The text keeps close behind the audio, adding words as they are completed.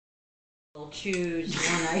I'll choose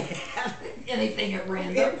one I have. Anything at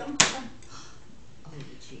random. Oh,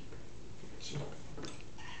 the Jeep. Jeep.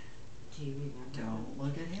 Do you remember? Don't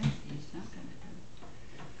look at him. He's not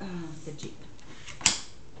gonna The Jeep.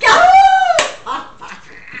 do.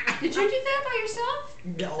 Did you do that by yourself?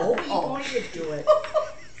 No, he Oh. pointed to it.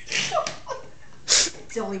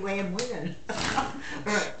 It's the only way I'm winning.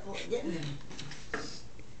 Or getting him.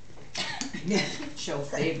 Show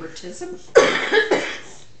favoritism.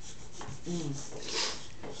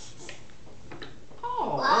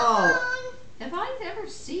 Oh, Oh. have I ever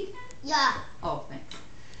seen that? Yeah. Oh, thanks.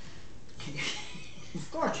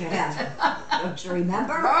 Of course you have. Don't you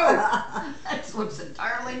remember? No. That looks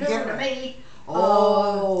entirely new to Different. me.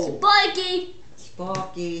 Oh. Sparky.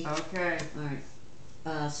 Sparky. Okay.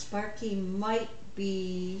 Alright. Sparky might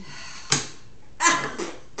be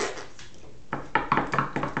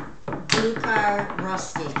blue car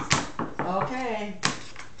Rusty. Okay.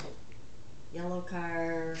 Yellow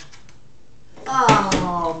car.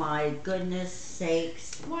 Oh my goodness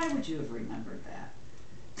sakes. Why would you have remembered that?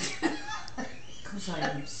 Because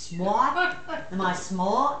I'm smart. Am I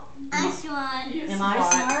smart? I'm smart. Am I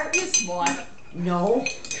smart? You're smart. No.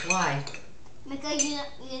 Why? Because you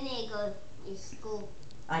need to go to school.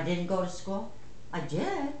 I didn't go to school? I did.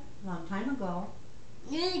 A long time ago.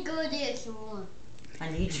 You need to go to school. I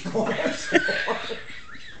need to go to school.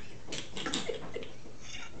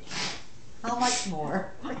 How much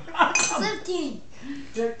more? 15.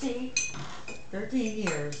 13. 13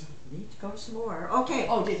 years. Need to go some more. Okay.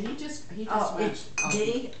 Oh, did he just Oh, went? it's, did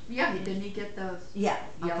he? Yeah, didn't he get the Yeah.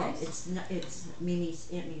 Okay. yellows? It's Mimi's,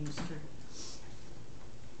 Aunt Mimi's turn.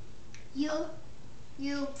 You,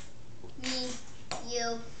 me,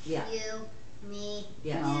 you, Yeah. you, me.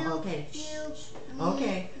 Yeah. You, Okay. You, me,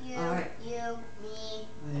 Okay. You, All right. You,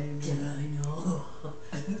 me. Did I know?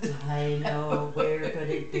 I know. Where could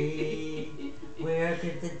it be? Where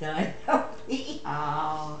could the dino be?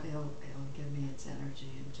 Oh, it'll give me its energy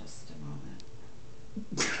in just a moment.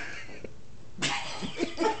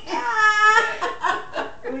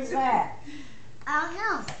 Who's that? I don't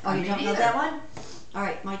know. Oh, you Me don't know neither. that one? All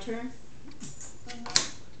right, my turn.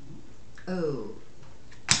 Oh.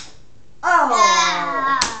 Oh.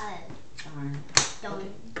 Ah, Darn.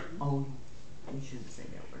 don't. Oh, you shouldn't say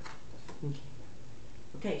that word. Okay.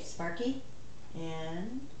 Okay, Sparky,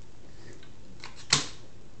 and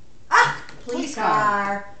police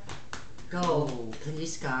car. Go,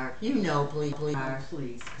 police car. You know, police car.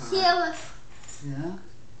 Please, car. Sheriff. Yeah.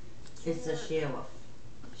 It's a sheriff.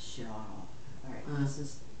 Sure. All right. Uh.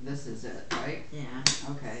 This is it, right? Yeah.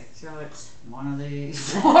 Okay. So it's. One of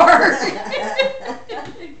these four.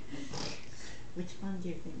 Which one do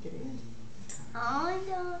you think it is? I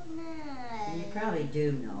don't know. You probably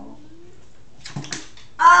do know.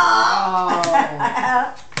 Oh.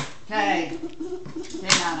 Okay. Hey,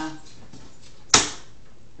 Nana.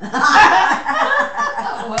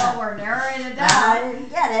 Well, we're narrowing it I down. didn't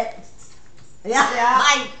get it. Yeah, Yeah.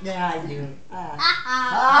 I do.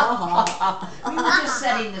 We were just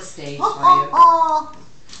setting the stage for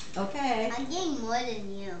you. Okay. I'm getting more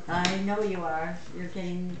than you. I know you are.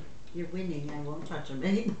 You're winning. I won't touch them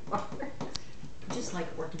anymore. Just like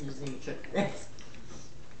working as a yes.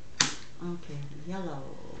 Okay, yellow.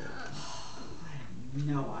 I have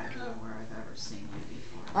no idea where I've ever seen you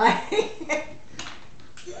before.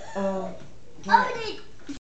 Oh, Oh, they